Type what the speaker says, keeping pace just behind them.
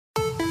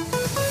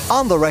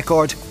On the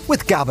Record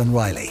with Gavin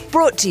Riley.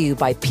 Brought to you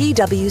by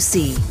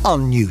PwC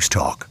on News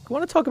Talk. I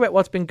want to talk about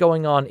what's been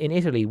going on in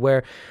Italy,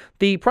 where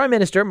the Prime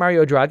Minister,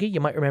 Mario Draghi,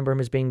 you might remember him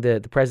as being the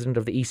president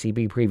of the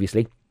ECB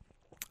previously,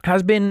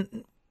 has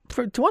been,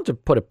 to want to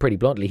put it pretty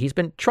bluntly, he's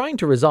been trying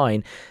to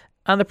resign,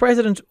 and the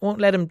President won't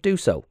let him do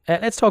so.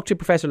 Let's talk to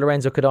Professor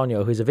Lorenzo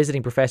Codogno, who's a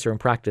visiting professor in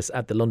practice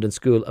at the London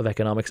School of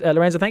Economics.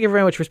 Lorenzo, thank you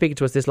very much for speaking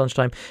to us this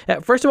lunchtime.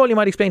 First of all, you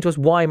might explain to us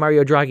why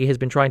Mario Draghi has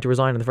been trying to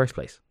resign in the first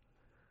place.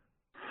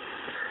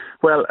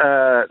 Well,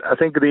 I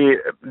think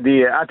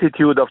the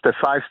attitude of the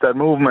Five Star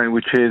Movement,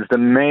 which is the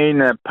main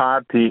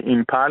party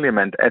in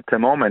Parliament at the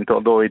moment,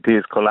 although it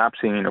is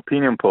collapsing in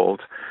opinion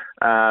polls,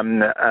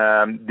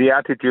 the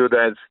attitude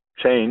has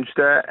changed,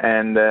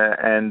 and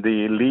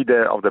the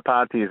leader of the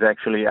party is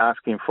actually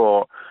asking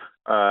for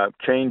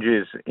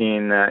changes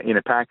in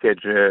a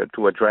package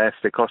to address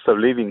the cost of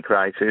living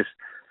crisis.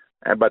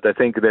 But I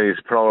think there is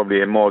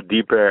probably a more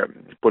deeper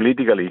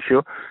political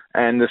issue.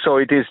 And so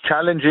it is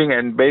challenging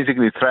and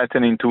basically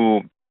threatening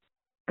to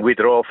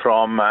withdraw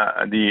from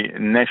the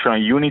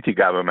national unity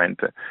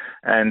government.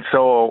 And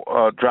so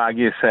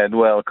Draghi said,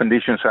 well,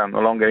 conditions are no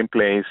longer in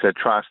place,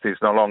 trust is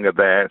no longer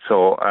there,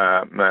 so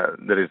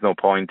there is no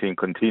point in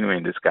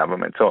continuing this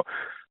government. So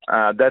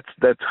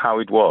that's how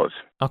it was.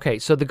 Okay,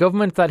 so the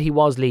government that he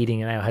was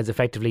leading now has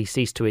effectively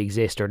ceased to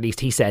exist, or at least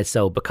he says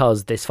so,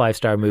 because this Five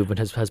Star Movement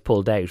has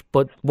pulled out.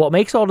 But what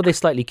makes all of this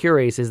slightly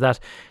curious is that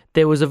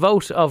there was a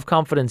vote of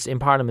confidence in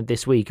Parliament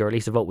this week, or at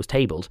least a vote was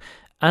tabled,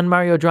 and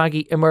Mario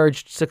Draghi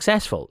emerged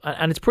successful.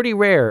 And it's pretty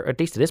rare, at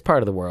least in this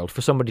part of the world,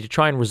 for somebody to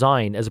try and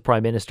resign as a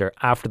Prime Minister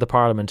after the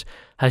Parliament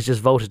has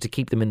just voted to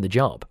keep them in the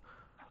job.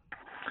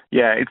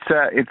 Yeah,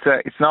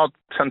 it's not,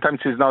 sometimes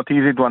it's not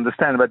easy to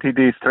understand, but it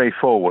is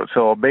straightforward.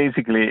 So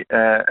basically,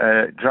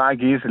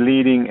 Draghi is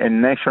leading a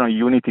national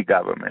unity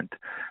government.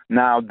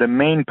 Now, the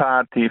main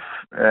party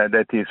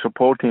that is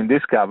supporting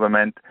this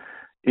government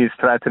is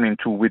threatening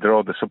to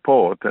withdraw the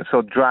support.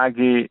 So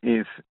Draghi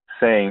is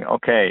saying,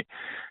 okay,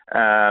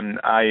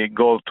 I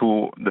go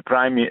to the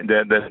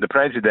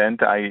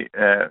president, I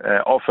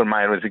offer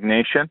my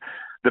resignation.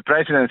 The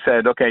president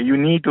said, okay, you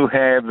need to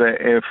have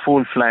a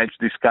full-fledged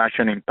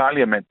discussion in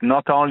Parliament,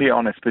 not only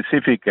on a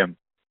specific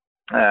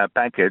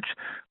package,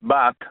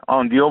 but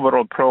on the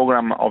overall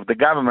program of the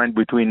government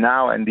between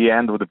now and the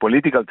end of the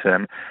political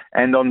term.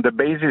 And on the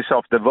basis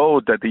of the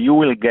vote that you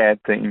will get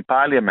in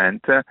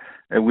Parliament,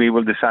 we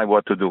will decide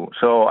what to do.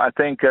 So I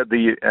think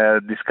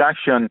the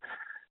discussion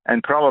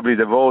and probably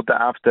the vote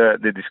after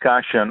the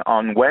discussion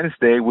on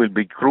Wednesday will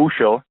be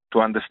crucial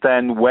to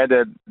understand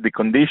whether the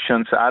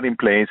conditions are in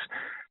place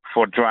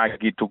for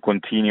Draghi to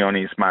continue on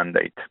his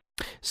mandate.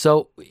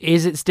 So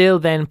is it still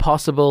then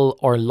possible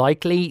or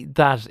likely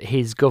that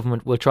his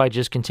government will try to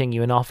just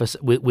continue in office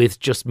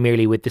with just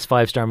merely with this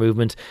Five Star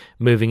Movement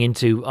moving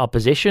into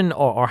opposition,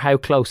 or how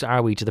close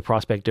are we to the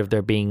prospect of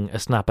there being a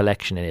snap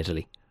election in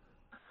Italy?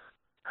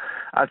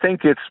 I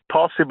think it's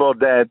possible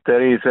that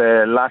there is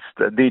a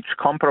last-ditch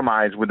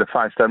compromise with the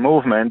Five Star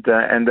Movement,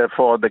 and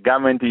therefore the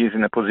government is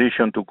in a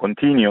position to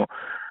continue.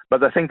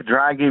 But I think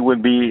Draghi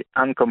will be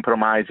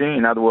uncompromising.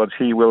 In other words,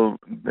 he will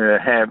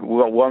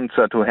wants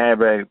to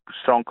have a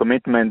strong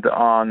commitment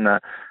on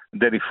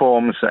the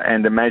reforms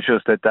and the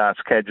measures that are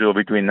scheduled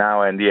between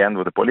now and the end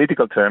of the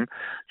political term.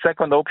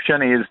 Second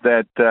option is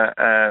that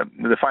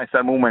the Five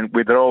Star Movement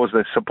withdraws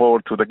the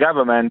support to the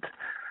government,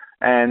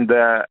 and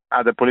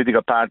other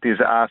political parties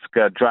ask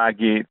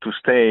Draghi to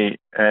stay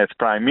as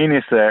Prime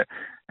Minister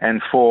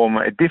and form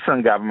a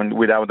different government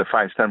without the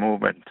Five Star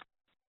Movement.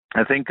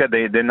 I think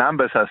the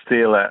numbers are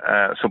still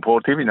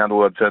supportive. In other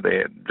words,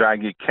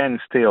 Draghi can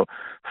still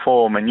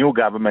form a new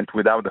government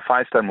without the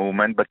Five Star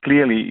Movement, but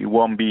clearly it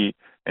won't be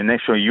a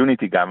national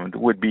unity government.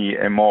 It would be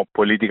a more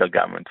political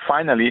government.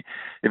 Finally,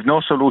 if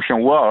no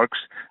solution works,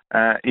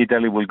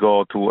 Italy will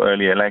go to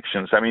early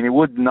elections. I mean, it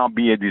would not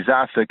be a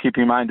disaster. Keep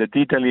in mind that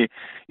Italy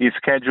is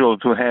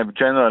scheduled to have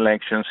general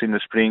elections in the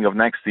spring of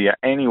next year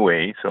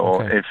anyway.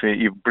 So if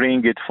you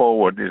bring it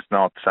forward, it's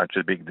not such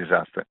a big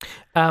disaster.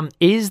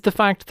 Is the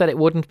fact that it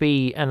wouldn't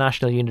be a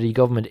national unity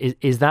government,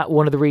 is that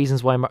one of the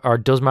reasons why, or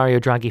does Mario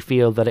Draghi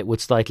feel that it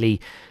would slightly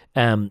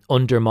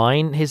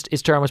undermine his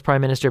term as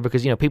Prime Minister?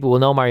 Because, people will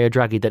know Mario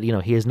Draghi that,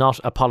 he is not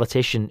a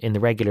politician in the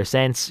regular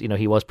sense.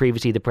 He was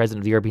previously the President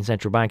of the European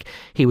Central Bank.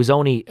 He was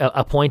only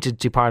appointed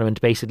to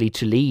Parliament basically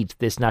to lead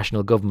this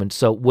national government.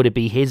 So would it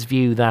be his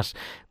view that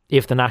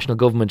if the national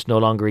government no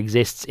longer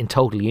exists in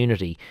total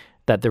unity,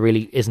 that there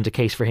really isn't a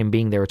case for him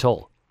being there at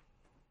all?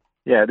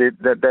 Yeah,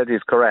 that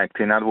is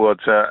correct. In other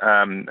words,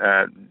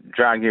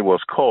 Draghi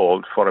was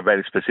called for a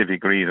very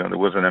specific reason. There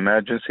was an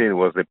emergency. There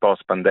was the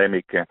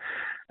post-pandemic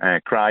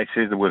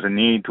crisis. There was a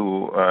need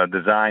to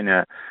design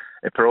a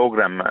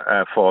program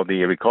for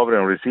the recovery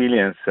and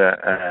resilience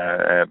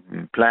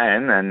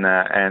plan, and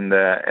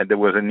there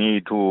was a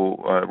need to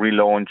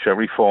relaunch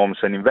reforms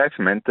and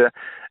investment,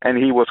 and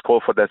he was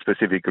called for that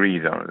specific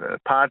reason.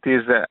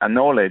 Parties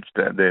acknowledged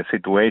the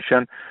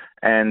situation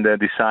and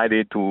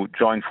decided to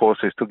join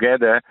forces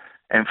together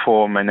and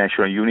form a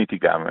national unity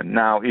government.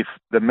 Now, if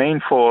the main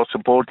force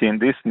supporting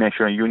this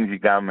national unity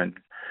government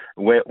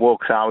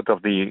walks out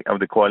of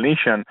the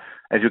coalition,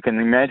 as you can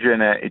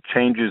imagine, it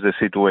changes the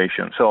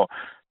situation. So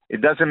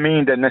it doesn't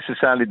mean that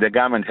necessarily the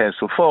government has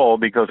to fall,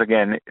 because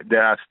again,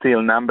 there are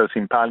still numbers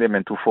in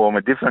parliament to form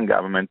a different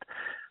government,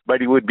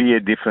 but it would be a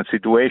different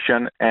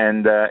situation,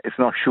 and it's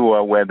not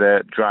sure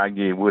whether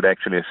Draghi would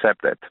actually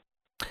accept that.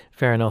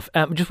 Fair enough.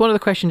 Just one other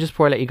question just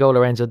before I let you go,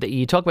 Lorenzo.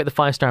 You talk about the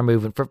Five Star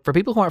Movement. For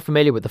people who aren't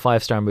familiar with the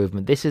Five Star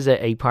Movement, this is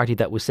a party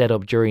that was set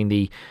up during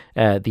the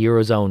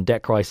Eurozone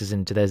debt crisis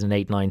in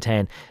 2008, 9,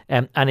 10.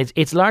 And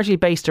it's largely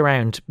based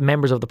around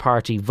members of the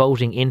party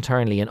voting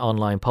internally in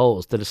online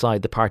polls to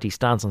decide the party's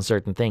stance on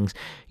certain things.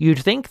 You'd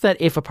think that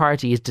if a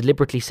party is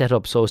deliberately set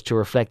up so as to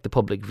reflect the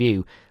public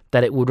view,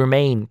 that it would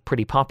remain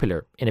pretty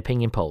popular in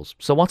opinion polls.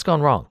 So what's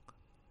gone wrong?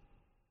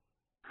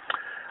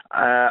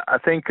 I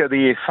think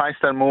the Five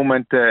Star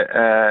Movement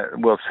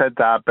was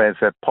set up as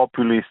a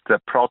populist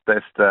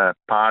protest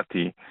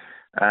party.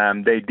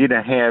 They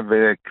didn't have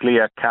a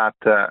clear-cut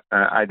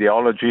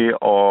ideology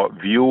or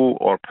view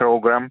or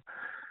program,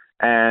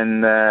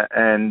 and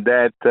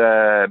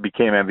that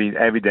became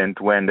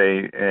evident when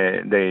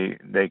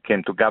they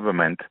came to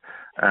government.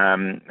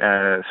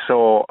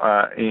 So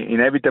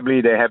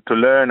inevitably, they have to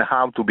learn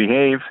how to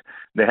behave.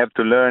 They have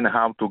to learn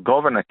how to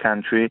govern a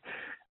country.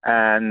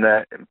 And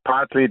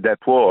partly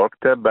that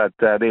worked, but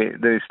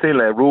there is still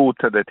a root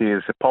that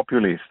is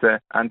populist,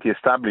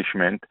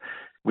 anti-establishment,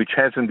 which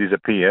hasn't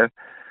disappeared.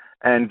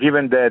 And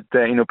given that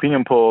in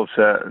opinion polls,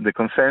 the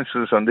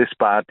consensus on this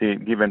party,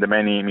 given the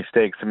many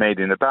mistakes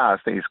made in the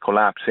past, is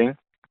collapsing,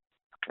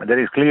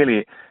 there is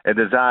clearly a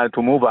desire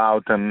to move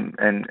out and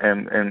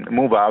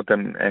move out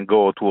and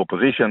go to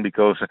opposition,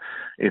 because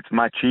it's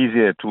much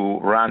easier to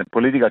run a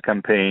political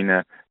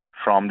campaign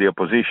from the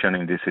opposition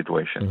in this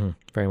situation. Mm-hmm,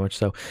 very much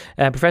so.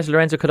 Professor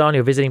Lorenzo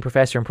Codogno, visiting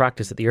professor in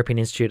practice at the European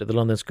Institute at the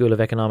London School of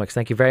Economics,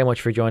 thank you very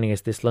much for joining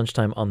us this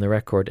lunchtime on The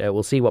Record.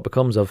 We'll see what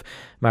becomes of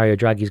Mario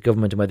Draghi's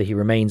government and whether he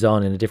remains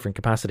on in a different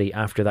capacity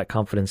after that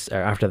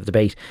after the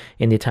debate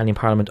in the Italian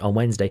Parliament on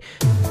Wednesday.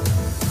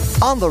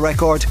 On The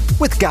Record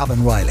with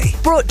Gavin Riley.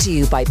 Brought to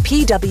you by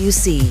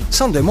PwC.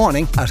 Sunday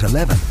morning at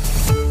 11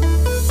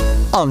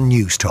 on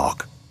News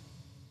Talk.